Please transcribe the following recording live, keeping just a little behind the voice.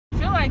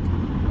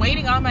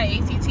waiting on my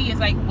ACT is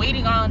like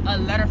waiting on a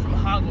letter from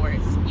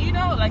Hogwarts. You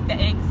know, like the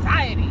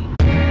anxiety.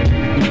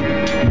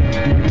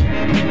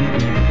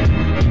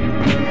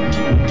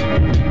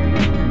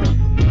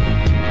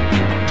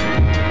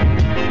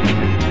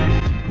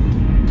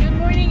 Good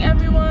morning,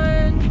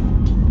 everyone.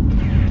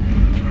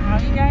 How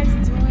you guys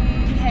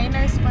doing? Hey,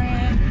 nurse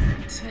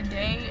friends.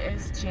 Today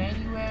is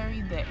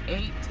January the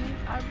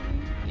 18th, I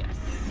believe. Yes.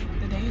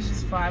 The days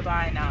just fly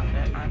by now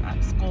that I'm out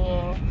of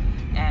school,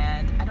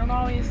 and I don't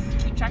always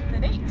keep track of the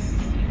dates.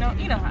 You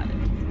know how it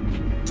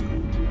is.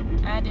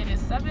 And it is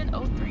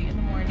 7:03 in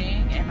the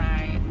morning, and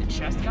I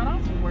just got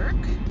off work.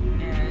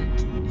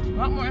 And if you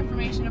want more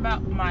information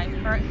about my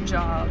current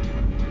job,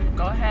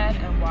 go ahead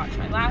and watch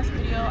my last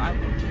video. I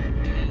will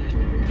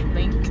leave the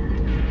link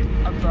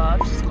above.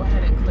 Just go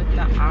ahead and click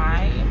the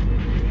I.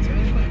 It's a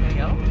really quick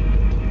video.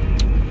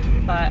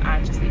 But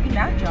I'm just leaving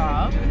that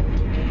job,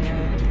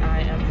 and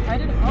I am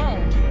headed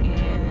home.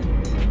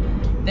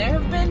 And there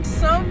have been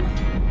some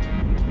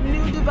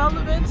new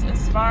developments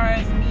as far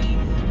as me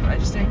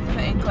registering for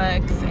the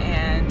NCLEX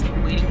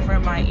and waiting for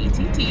my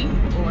ATT,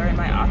 or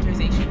my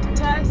authorization to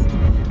test.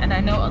 And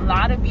I know a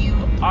lot of you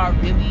are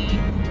really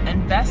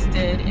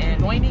invested in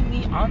joining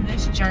me on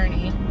this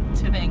journey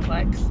to the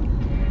NCLEX,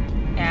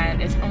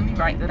 and it's only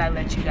right that I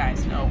let you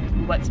guys know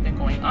what's been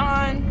going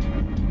on.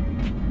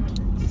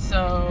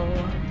 So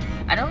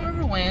I don't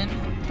remember when,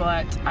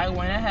 but I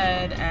went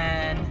ahead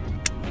and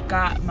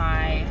got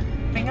my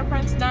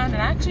fingerprints done,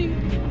 and I actually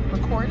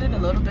recorded a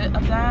little bit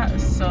of that,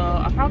 so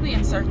I'll probably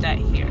insert that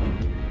here.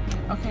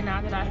 Okay,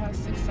 now that I have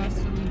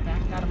successfully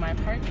backed out of my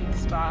parking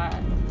spot,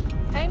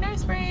 hey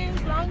nurse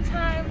friends, long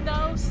time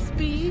no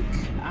speak.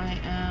 I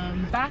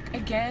am back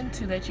again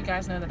to let you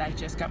guys know that I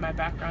just got my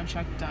background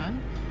check done,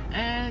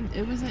 and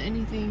it wasn't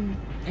anything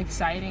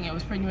exciting. It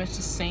was pretty much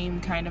the same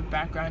kind of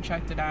background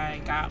check that I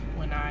got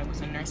when I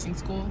was in nursing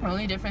school. The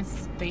only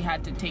difference, they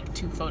had to take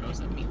 2 photos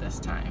of me this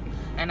time,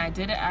 and I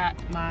did it at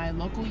my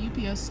local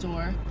UPS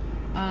store.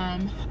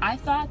 I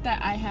thought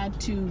that I had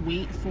to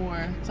wait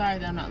for, sorry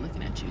that I'm not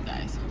looking at you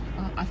guys.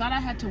 I thought I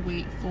had to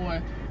wait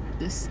for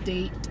the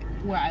state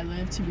where I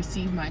live to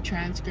receive my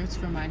transcripts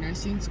for my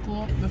nursing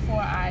school before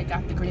I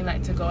got the green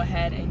light to go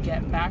ahead and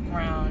get a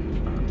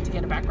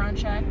background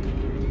check,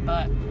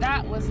 but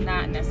that was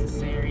not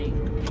necessary.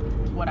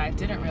 What I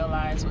didn't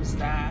realize was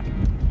that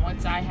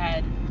once I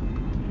had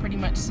pretty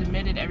much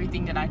submitted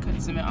everything that I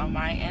could submit on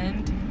my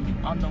end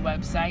on the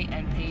website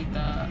and paid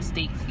the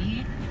state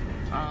fee,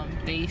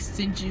 they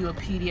send you a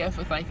PDF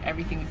with like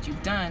everything that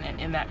you've done, and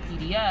in that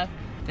PDF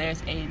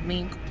there's a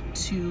link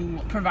to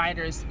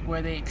providers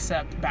where they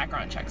accept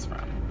background checks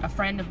from. A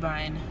friend of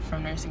mine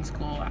from nursing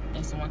school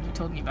is the one who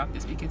told me about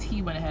this, because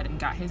he went ahead and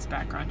got his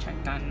background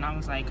check done, and I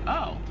was like,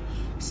 oh.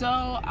 So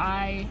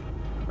I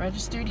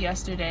registered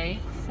yesterday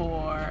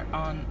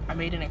I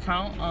made an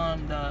account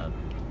on the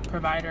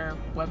provider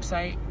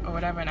website or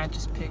whatever, and I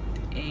just picked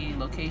a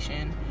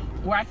location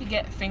where I could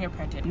get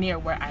fingerprinted near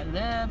where I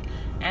live,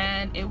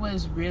 and it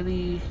was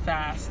really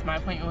fast. My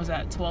appointment was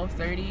at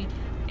 12:30,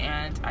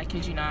 and I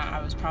kid you not,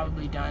 I was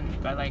probably done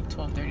by like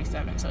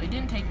 12:37, so it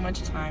didn't take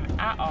much time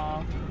at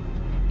all.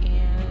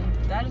 And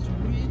that is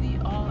really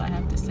all I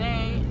have to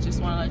say.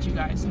 Just want to let you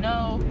guys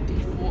know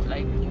before,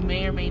 like, you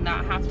may or may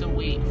not have to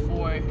wait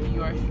for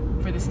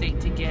the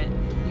state to get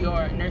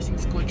your nursing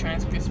school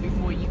transcripts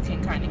before you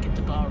can kind of get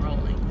the ball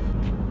rolling.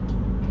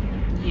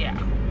 Yeah,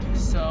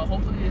 so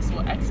hopefully this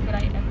will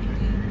expedite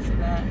everything so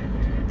that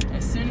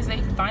as soon as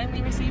they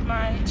finally receive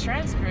my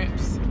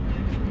transcripts,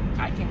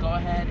 I can go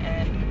ahead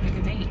and pick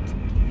a date.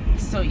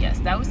 So yes,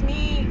 that was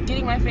me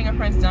getting my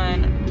fingerprints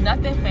done.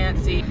 Nothing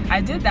fancy.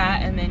 I did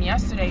that, and then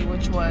yesterday,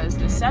 which was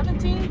the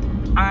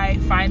 17th, I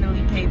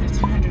finally paid the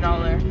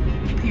 $200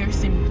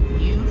 Pearson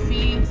U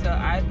fee. So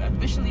I've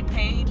officially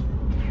paid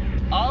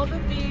all the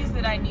fees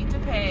that I need to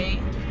pay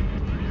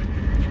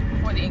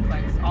for the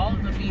NCLEX. All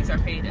of the fees are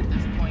paid at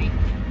this point.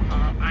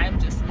 I'm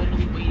just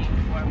literally waiting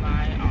for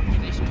my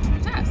authorization to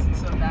test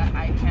so that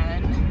I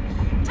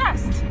can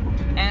test.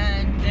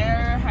 And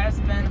there has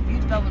been a few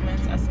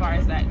developments as far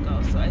as that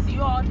goes. So as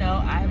you all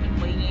know, I have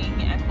been waiting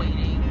and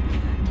waiting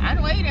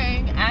and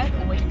waiting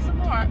and waiting some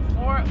more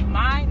for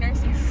my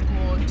nursing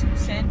school to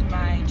send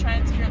my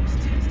transcripts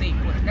to the State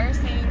Board of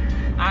Nursing.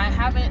 I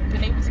haven't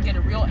been able to get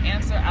a real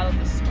answer out of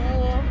the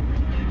school,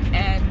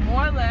 and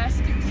more or less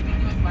through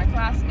speaking with my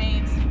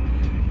classmates,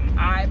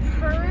 I've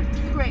heard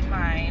through the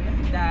grapevine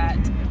that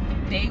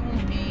they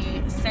will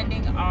be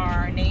sending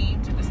our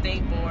name to the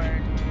state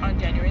board on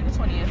January the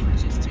 20th,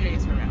 which is 2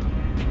 days from now.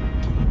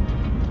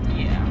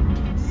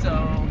 Yeah,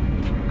 so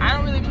I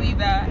don't really believe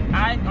that.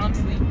 I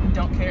honestly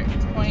don't care at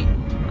this point.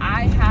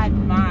 I had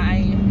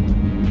my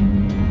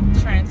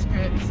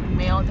transcripts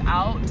mailed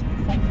out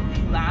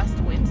hopefully last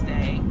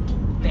Wednesday.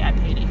 I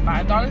paid a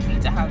 $5 fee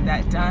to have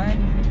that done,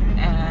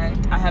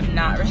 and I have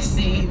not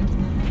received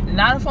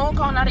not a phone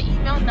call, not an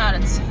email, not a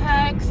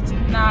text,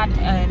 not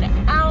an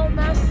owl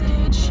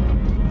message,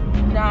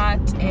 not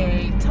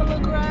a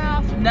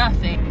telegraph,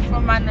 nothing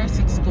from my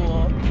nursing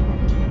school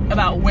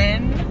about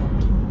when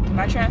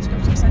my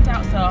transcripts were sent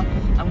out. So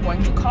I'm going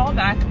going to call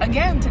back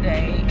again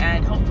today,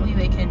 and hopefully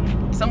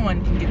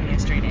someone can give me a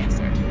straight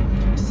answer.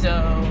 So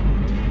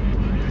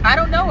I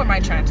don't know where my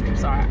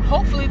transcripts are.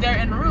 Hopefully they're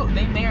en route.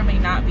 They may or may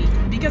not be,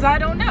 because I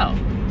don't know.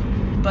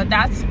 But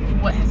that's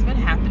what has been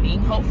happening.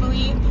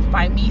 Hopefully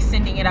by me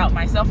sending it out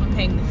myself and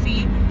paying the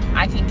fee,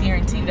 I can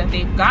guarantee that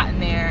they've gotten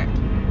there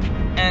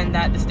and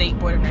that the State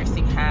Board of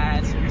Nursing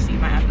has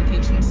received my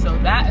application. So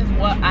that is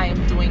what I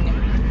am doing.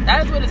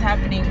 That is what is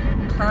happening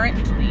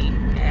currently,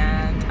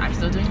 and I'm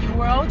still doing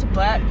UWorld,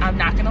 but I'm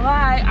not gonna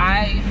lie,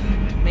 I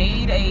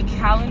made a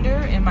calendar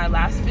in my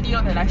last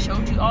video that I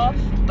showed you all,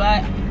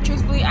 but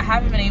truthfully I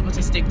haven't been able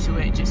to stick to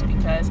it just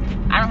because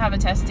I don't have a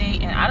test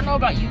date. And I don't know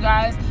about you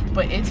guys,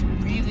 but it's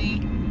really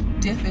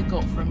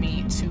difficult for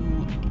me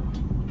to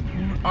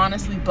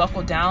honestly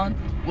buckle down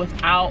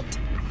without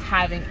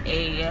having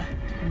a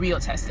real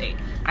test date.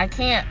 I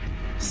can't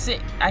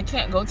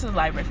go to the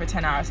library for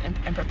 10 hours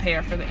and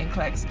prepare for the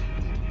NCLEX,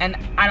 and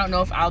I don't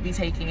know if I'll be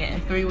taking it in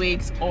 3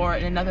 weeks or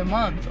in another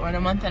month or in a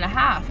month and a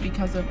half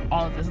because of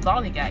all of this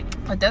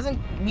lollygag. That doesn't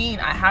mean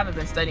I haven't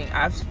been studying.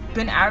 I've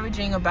been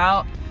averaging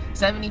about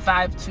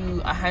 75 to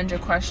 100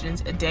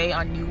 questions a day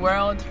on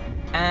UWorld,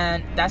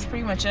 and that's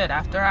pretty much it.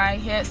 After I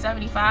hit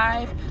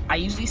 75, I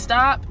usually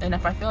stop, and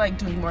if I feel like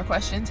doing more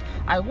questions,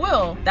 I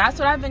will. That's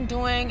what I've been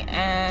doing,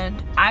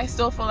 and I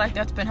still feel like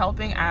that's been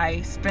helping.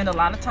 I spend a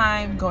lot of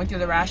time going through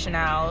the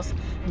rationales,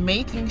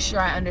 making sure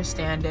I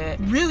understand it,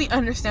 really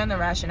understand the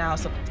rationale,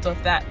 so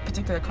if that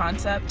particular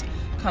concept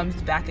comes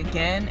back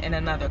again in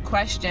another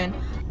question,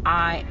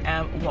 I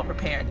am well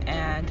prepared.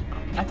 And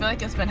I feel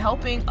like it's been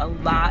helping a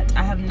lot.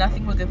 I have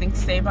nothing but good things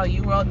to say about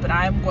UWorld, but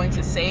I am going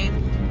to save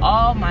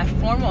all my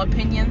formal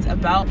opinions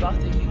about the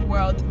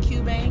UWorld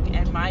QBank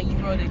and my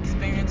UWorld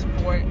experience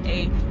for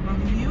a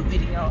review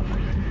video,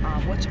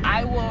 which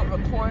I will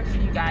record for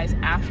you guys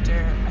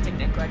after I take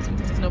the NCLEX,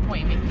 because there's no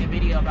point in making a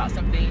video about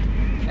something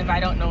if I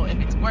don't know if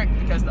it's worked,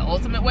 because the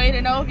ultimate way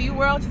to know if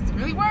UWorld has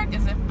really worked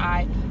is if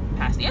I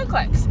pass the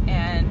NCLEX.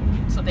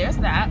 And so there's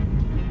that.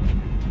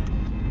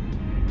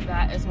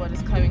 That is what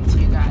is coming to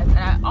you guys. And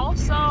I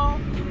also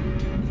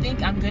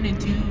think I'm gonna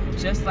do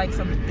just like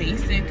some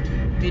basic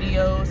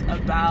videos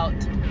about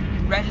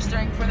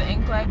registering for the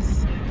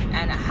NCLEX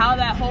and how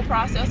that whole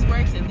process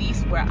works, at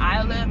least where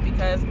I live,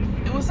 because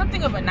it was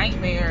something of a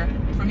nightmare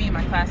for me and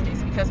my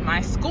classmates, because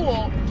my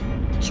school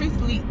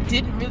truthfully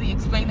didn't really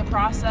explain the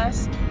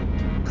process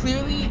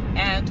clearly,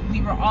 and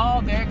we were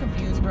all very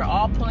confused. We were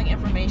all pulling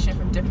information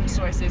from different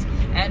sources,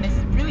 and it's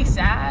really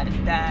sad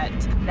that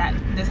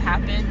this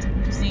happened,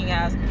 seeing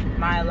as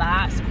my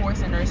last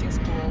course in nursing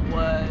school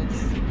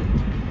was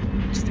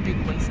just a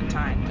big waste of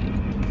time.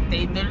 Like,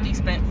 they literally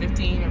spent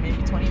 15 or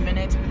maybe 20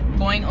 minutes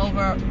going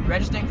over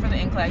registering for the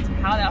NCLEX,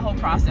 how that whole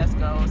process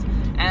goes,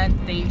 and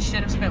they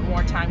should have spent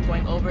more time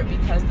going over it,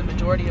 because the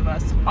majority of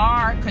us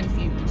are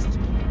confused.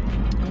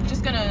 I'm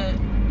just gonna,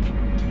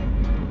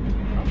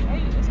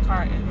 okay, this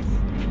car is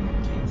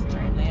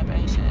extremely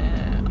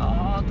impatient.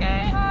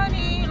 Okay,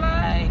 honey,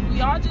 like,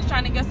 we all just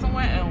trying to get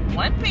somewhere in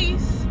one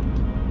piece.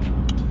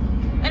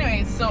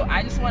 Anyways, so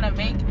I just want to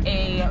make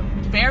a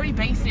very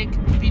basic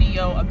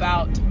video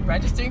about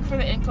registering for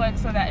the NCLEX,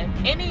 so that if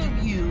any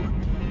of you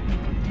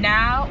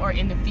now or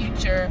in the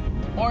future,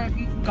 or if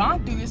you've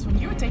gone through this when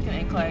you were taking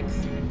the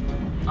NCLEX,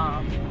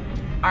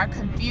 are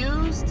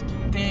confused,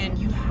 then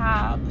you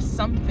have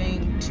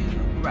something to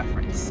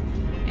reference.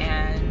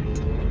 And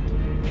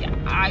yeah,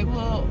 I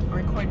will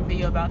record a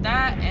video about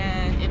that,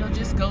 and it'll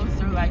just go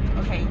through like,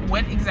 okay,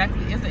 what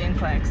exactly is the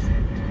NCLEX?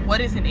 What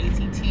is an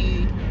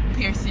ATT,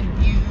 Pearson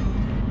VUE,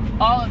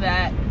 all of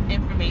that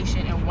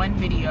information in one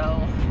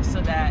video, so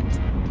that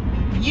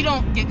you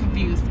don't get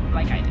confused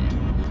like I did.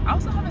 I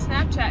also have a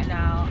Snapchat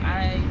now.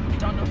 I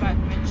don't know if I've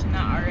mentioned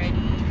that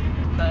already,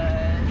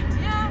 but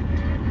yeah,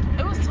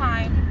 it was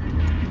time.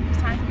 It was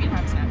time for me to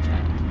have a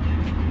Snapchat.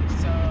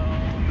 So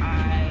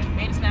I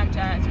made a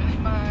Snapchat. It's really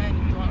fun.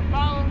 If you want to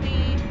follow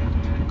me,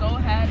 go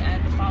ahead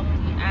and follow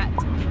me at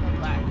The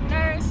Black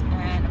Nurse.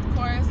 And of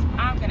course,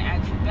 I'm gonna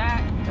add you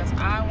back because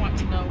I want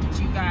to know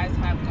what you guys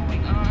have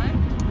going on.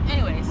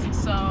 Anyways,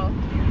 so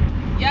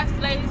yes,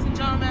 ladies and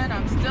gentlemen,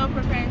 I'm still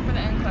preparing for the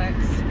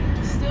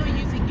NCLEX, still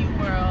using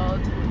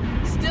UWorld,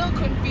 still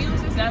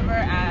confused as ever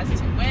as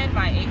to when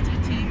my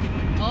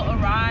ATT will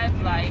arrive.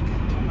 Like,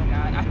 oh my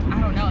god,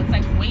 I don't know. It's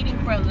like waiting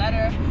for a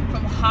letter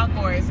from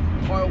Hogwarts,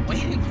 or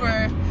waiting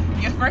for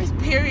your first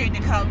period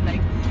to come.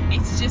 Like,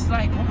 it's just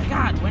like, oh my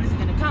god, when is it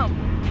gonna come?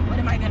 What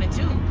am I gonna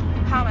do?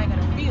 How am I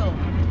gonna feel?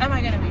 Am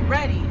I gonna be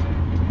ready?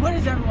 What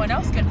is everyone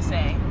else gonna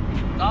say?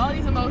 All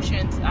these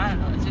emotions, I don't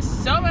know, it's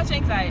just so much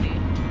anxiety,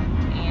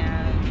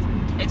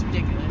 and it's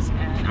ridiculous.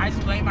 And I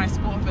just blame my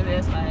school for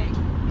this. Like,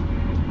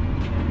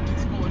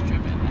 school is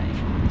tripping, like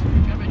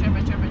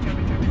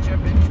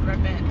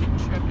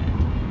tripping.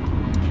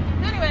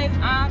 Anyways,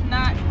 I'm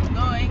not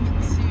going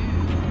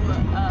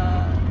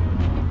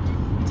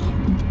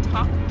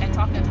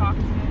to talk.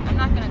 I'm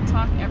not gonna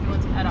talk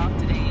everyone's head off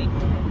today,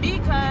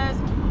 because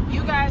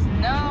you guys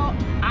know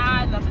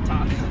I love to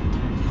talk.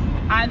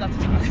 I love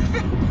to talk.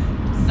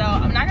 So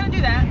I'm not gonna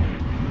do that.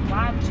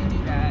 Why would you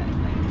do that?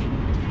 Like,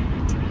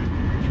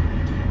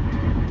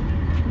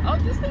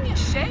 thing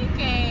is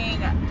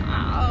shaking.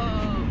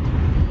 Oh,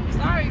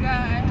 sorry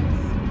guys.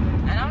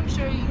 And I'm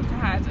sure you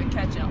guys are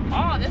catching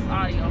all this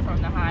audio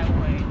from the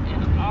highway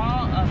in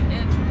all of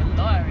its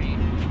glory.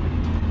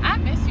 I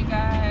miss you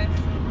guys.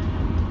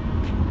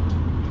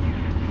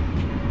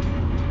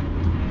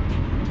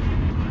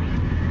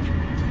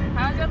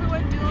 How's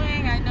everyone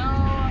doing? I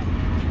know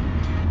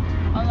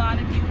a lot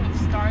of you have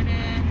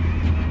started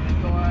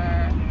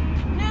your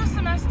new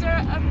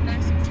semester of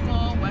nursing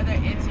school, whether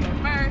it's your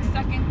first,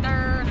 second,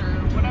 third, or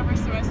whatever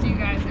semester you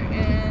guys are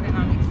in, and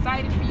I'm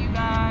excited for you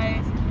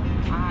guys.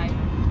 I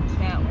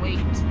can't wait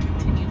to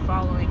continue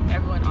following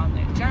everyone on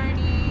their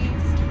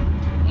journeys,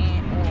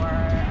 or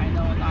I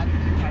know a lot of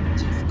you have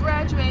just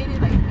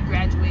graduated, like you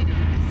graduated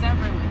in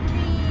December with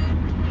me,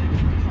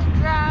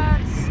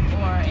 congrats,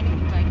 or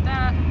anything like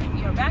that. If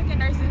you're back in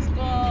nursing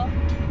school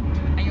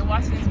and you're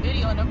watching this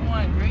video, number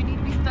one, great, need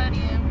to be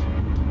studying.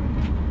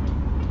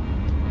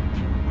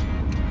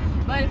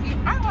 But if you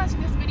are watching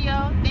this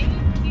video, thank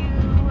you,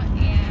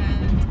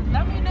 and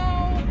let me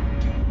know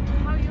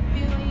how you're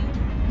feeling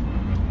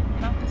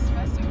about this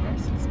semester of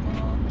nursing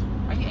school.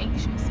 Are you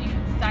anxious? Are you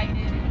excited?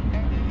 Are you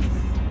nervous?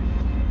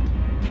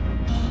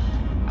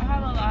 I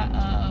have a lot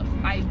of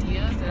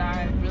ideas that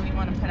I really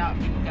want to put out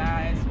for you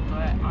guys,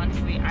 but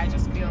honestly, I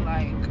just feel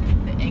like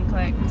the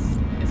NCLEX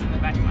is in the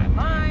back of my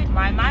mind.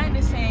 My mind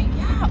is saying,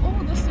 yeah,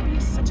 oh, this would be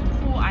such a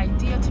cool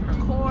idea to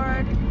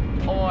record,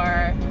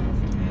 or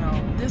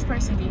this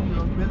person gave you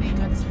a really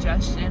good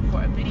suggestion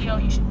for a video.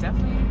 You should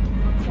definitely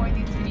record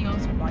these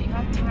videos while you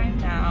have time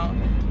now.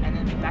 And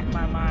in the back of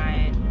my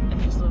mind,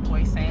 there's this little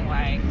voice saying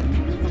like,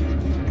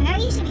 girl,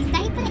 you should be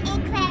studying for the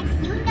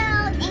NCLEX. You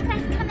know the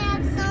NCLEX is coming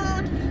up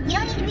soon. You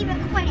don't need to be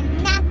recording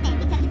nothing,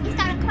 because if you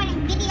start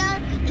recording videos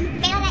and you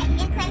fail that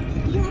NCLEX,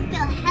 you will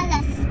feel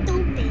hella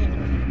stupid.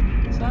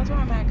 So that's where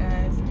I'm at,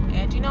 guys.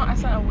 And you know, I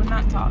said I would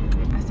not talk.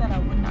 I said I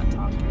would not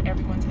talk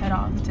everyone's head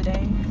off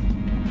today.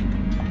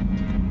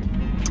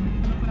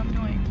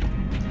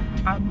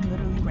 I'm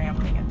literally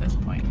rambling at this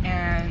point,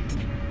 and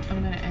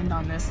I'm gonna end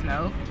on this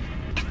note.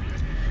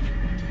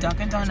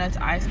 Dunkin' Donuts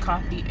iced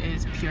coffee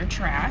is pure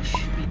trash,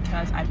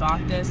 because I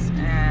bought this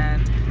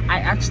and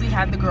I actually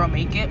had the girl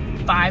make it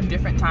 5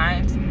 different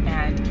times,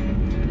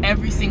 and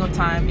every single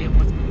time it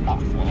was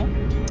awful.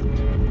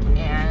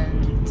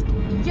 And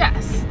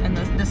yes, and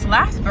this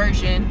last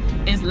version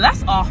is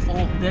less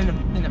awful than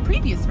the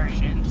previous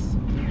versions,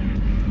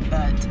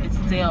 but it's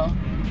still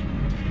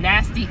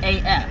nasty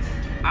AF.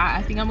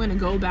 I think I'm gonna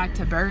go back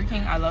to Burger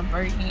King. I love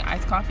Burger King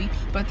iced coffee,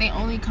 but they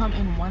only come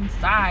in one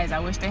size. I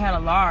wish they had a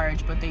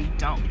large, but they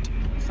don't.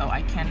 So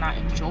I cannot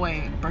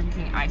enjoy Burger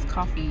King iced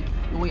coffee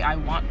the way I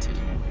want to.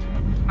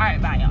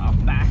 Alright, bye y'all.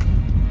 Bye.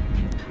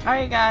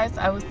 Alright guys,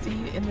 I will see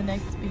you in the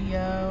next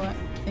video.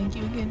 Thank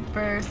you again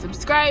for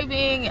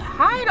subscribing.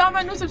 Hi to all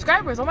my new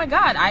subscribers. Oh my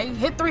god, I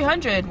hit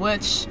 300,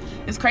 which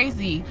is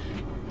crazy.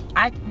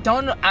 I just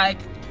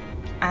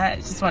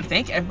want to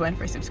thank everyone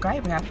for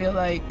subscribing. I feel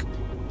like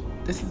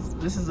this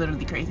is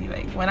literally crazy.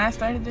 Like, when I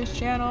started this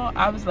channel,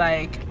 I was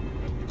like,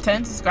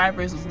 10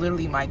 subscribers was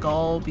literally my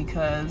goal,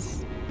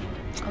 because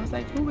I was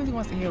like, who really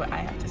wants to hear what I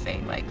have to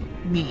say? Like,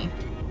 me.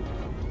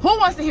 Who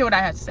wants to hear what I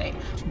have to say?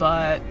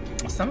 But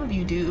some of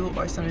you do,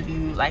 or some of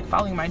you like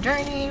following my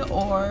journey,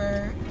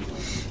 or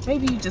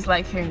maybe you just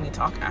like hearing me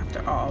talk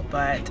after all.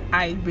 But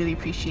I really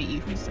appreciate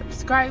you for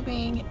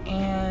subscribing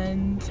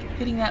and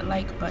hitting that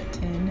like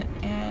button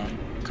and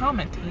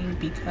commenting,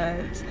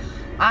 because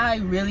I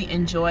really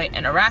enjoy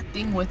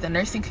interacting with the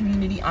nursing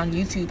community on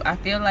YouTube. I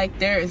feel like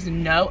there is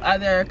no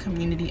other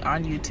community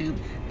on YouTube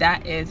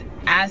that is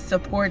as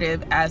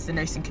supportive as the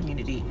nursing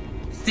community.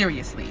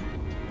 Seriously.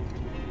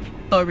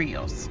 For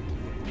reals.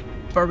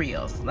 For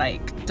reals.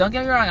 Like, don't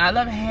get me wrong, I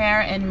love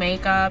hair and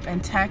makeup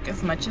and tech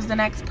as much as the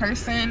next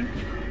person,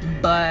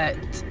 but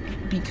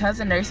because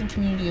the nursing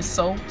community is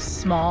so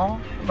small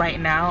right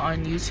now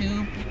on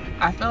YouTube,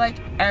 I feel like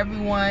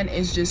everyone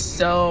is just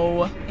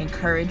so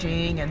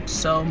encouraging and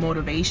so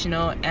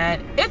motivational,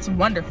 and it's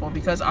wonderful,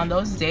 because on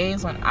those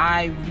days when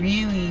I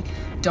really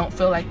don't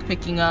feel like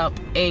picking up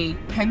a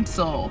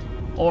pencil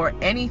or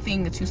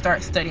anything to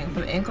start studying for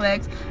the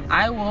NCLEX,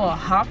 I will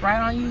hop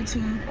right on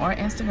YouTube or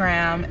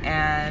Instagram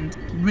and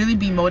really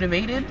be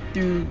motivated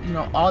through, you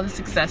know, all the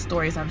success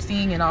stories I'm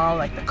seeing and all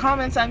like the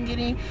comments I'm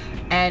getting,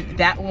 and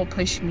that will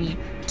push me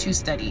to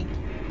study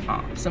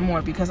some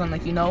more, because I'm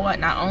like, you know what,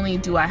 not only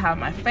do I have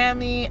my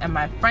family and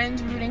my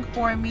friends rooting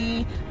for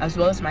me as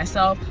well as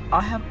myself, I'll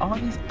have all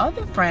these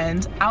other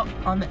friends out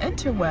on the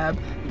interweb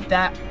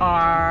that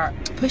are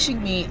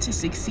pushing me to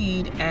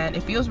succeed, and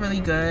it feels really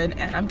good.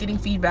 And I'm getting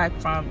feedback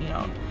from, you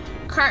know,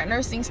 current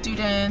nursing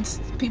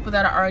students, people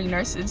that are already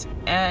nurses,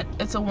 and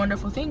it's a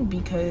wonderful thing,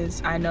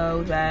 because I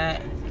know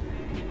that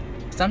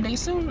someday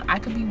soon I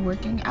could be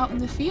working out in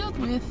the field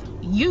with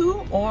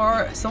you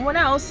or someone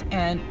else,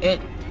 and it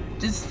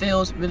just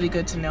feels really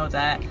good to know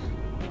that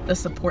the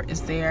support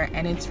is there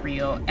and it's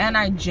real, and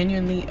I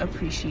genuinely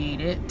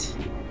appreciate it.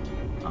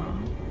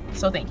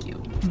 So thank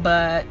you.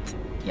 But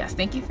yes,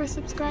 thank you for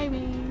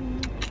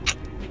subscribing.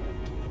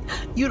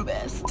 You the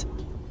best.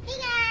 Hey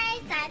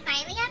guys, so I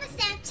finally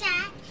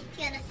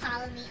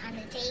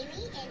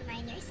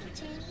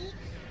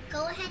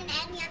go ahead and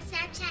add me on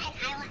Snapchat and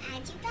I will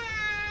add you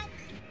back.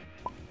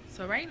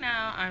 So right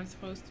now I'm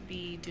supposed to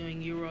be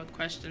doing Your World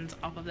questions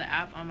off of the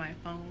app on my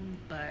phone,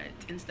 but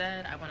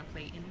instead I want to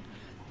play in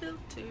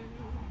filters.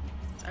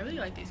 I really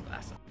like these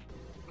glasses.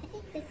 I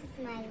think this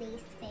is my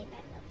least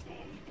favorite filter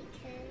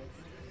because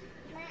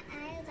my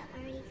eyes are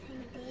already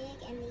kind of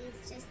big and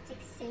these just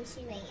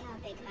accentuate how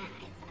big my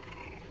eyes are.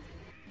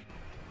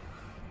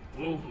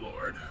 Oh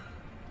Lord.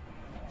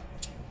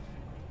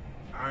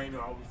 I know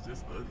I was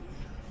just ugly,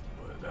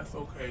 but that's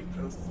okay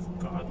because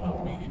God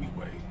loved me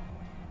anyway.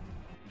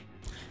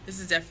 This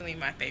is definitely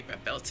my favorite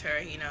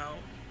filter, you know.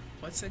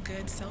 What's a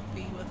good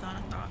selfie without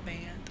a thought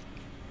band?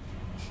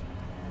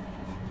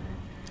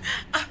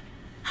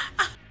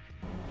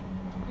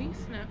 These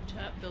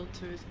Snapchat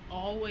filters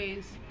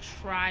always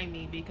try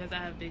me because I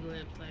have big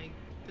lips. Like,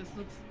 this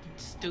looks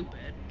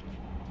stupid.